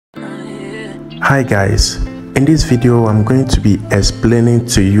Hi guys, in this video I'm going to be explaining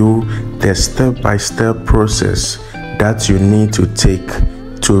to you the step-by-step process that you need to take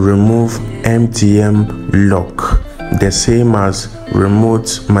to remove MDM lock, the same as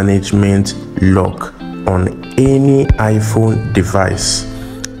remote management lock on any iPhone device.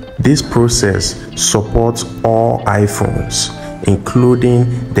 This process supports all iPhones,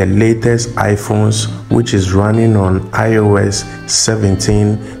 including the latest iPhones, which is running on iOS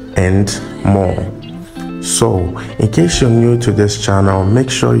 17 and more. So in case you're new to this channel, make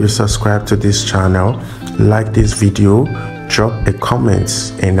sure you subscribe to this channel, like this video, drop a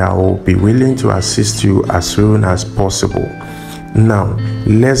comment, and I will be willing to assist you as soon as possible. Now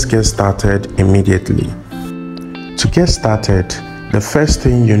let's get started immediately. To get started, the first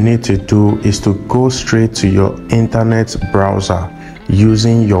thing you need to do is to go straight to your internet browser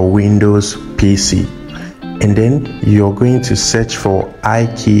using your Windows PC, and then you're going to search for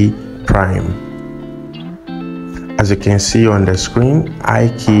iKey Prime. As you can see on the screen,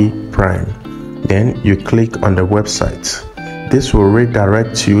 iKey Prime. Then you click on the website. This will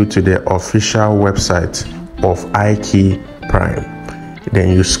redirect you to the official website of iKey Prime. Then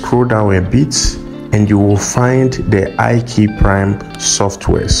you scroll down a bit and you will find the iKey Prime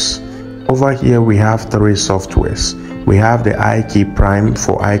softwares. Over here we have three softwares. We have the iKey Prime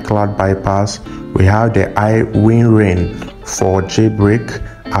for iCloud bypass, we have the WinRain for Jailbreak,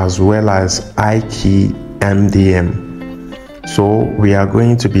 as well as iKey MDM. So we are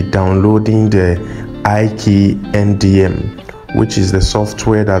going to be downloading the iKey MDM, which is the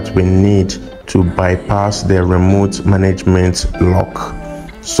software that we need to bypass the remote management lock.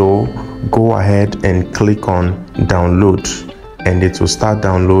 So go ahead and click on download, and it will start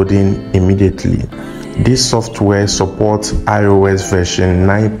downloading immediately. This software supports iOS version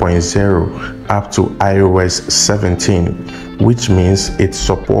 9.0 up to iOS 17, which means it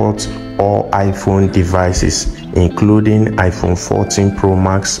supports all iPhone devices, including iPhone 14 Pro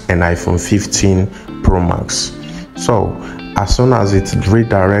Max and iPhone 15 Pro Max. So as soon as it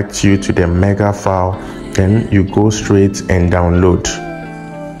redirects you to the mega file, then you go straight and download.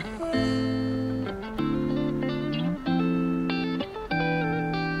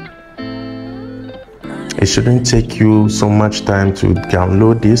 It shouldn't take you so much time to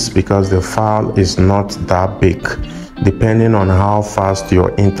download this because the file is not that big, depending on how fast your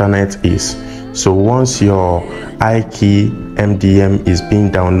internet is. So once your iKey MDM is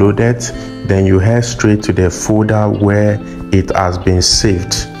being downloaded, then you head straight to the folder where it has been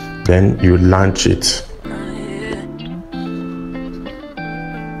saved. Then you launch it.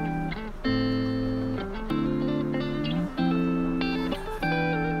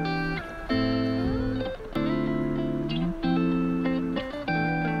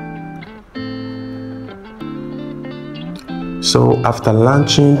 So after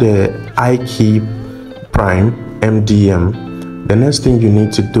launching the iKey Prime MDM, the next thing you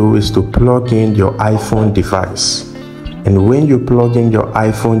need to do is to plug in your iPhone device. And when you plug in your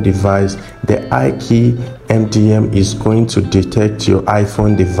iPhone device, the iKey MDM is going to detect your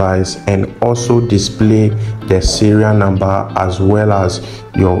iPhone device and also display the serial number as well as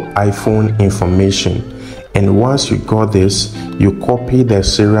your iPhone information. And once you got this, you copy the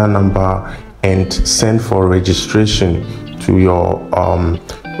serial number and send for registration to your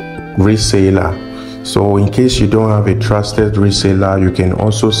reseller. So in case you don't have a trusted reseller, you can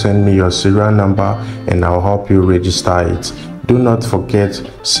also send me your serial number and I'll help you register it. Do not forget,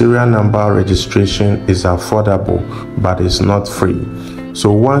 serial number registration is affordable but it's not free.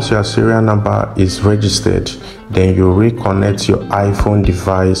 So once your serial number is registered, then you reconnect your iPhone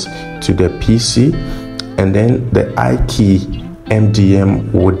device to the PC, and then the iKey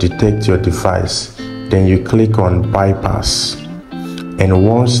MDM will detect your device. Then you click on bypass, and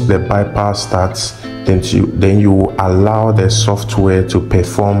once the bypass starts, then you will allow the software to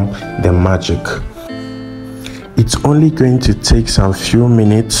perform the magic. It's only going to take some few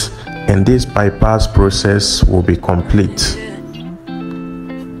minutes and this bypass process will be complete.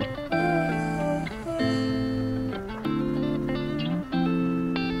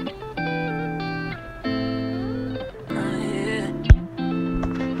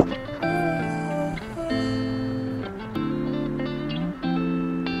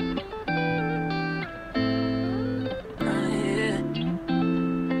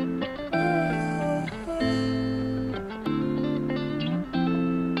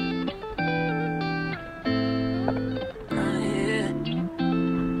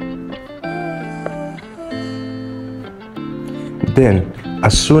 Then,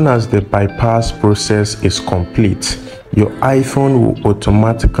 as soon as the bypass process is complete, your iPhone will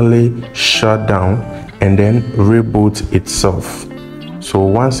automatically shut down and then reboot itself. So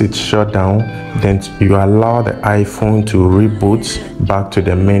once it's shut down, then you allow the iPhone to reboot back to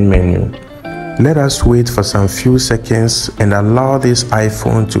the main menu. Let us wait for some few seconds and allow this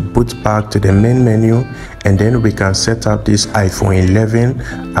iPhone to boot back to the main menu, and then we can set up this iPhone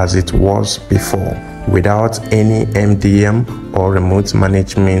 11 as it was before without any MDM or remote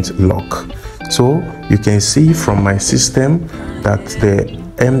management lock. So you can see from my system that the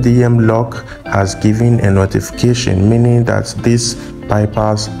MDM lock has given a notification, meaning that this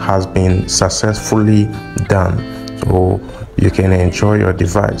bypass has been successfully done. So you can enjoy your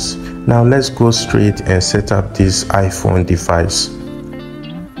device. Now let's go straight and set up this iPhone device.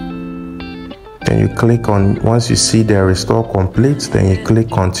 Then you click on, once you see the restore complete, then you click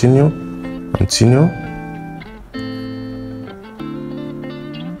continue.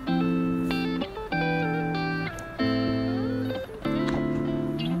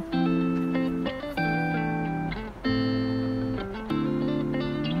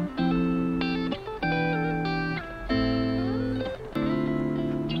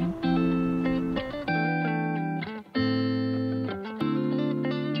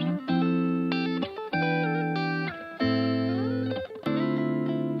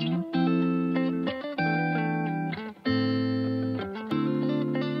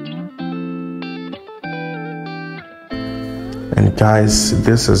 And guys,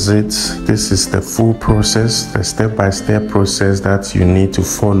 this is it. This is the full process, the step-by-step process that you need to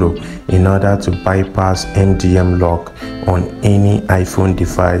follow in order to bypass MDM lock on any iPhone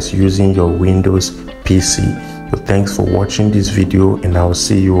device using your Windows PC. So thanks for watching this video, and I'll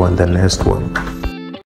see you on the next one.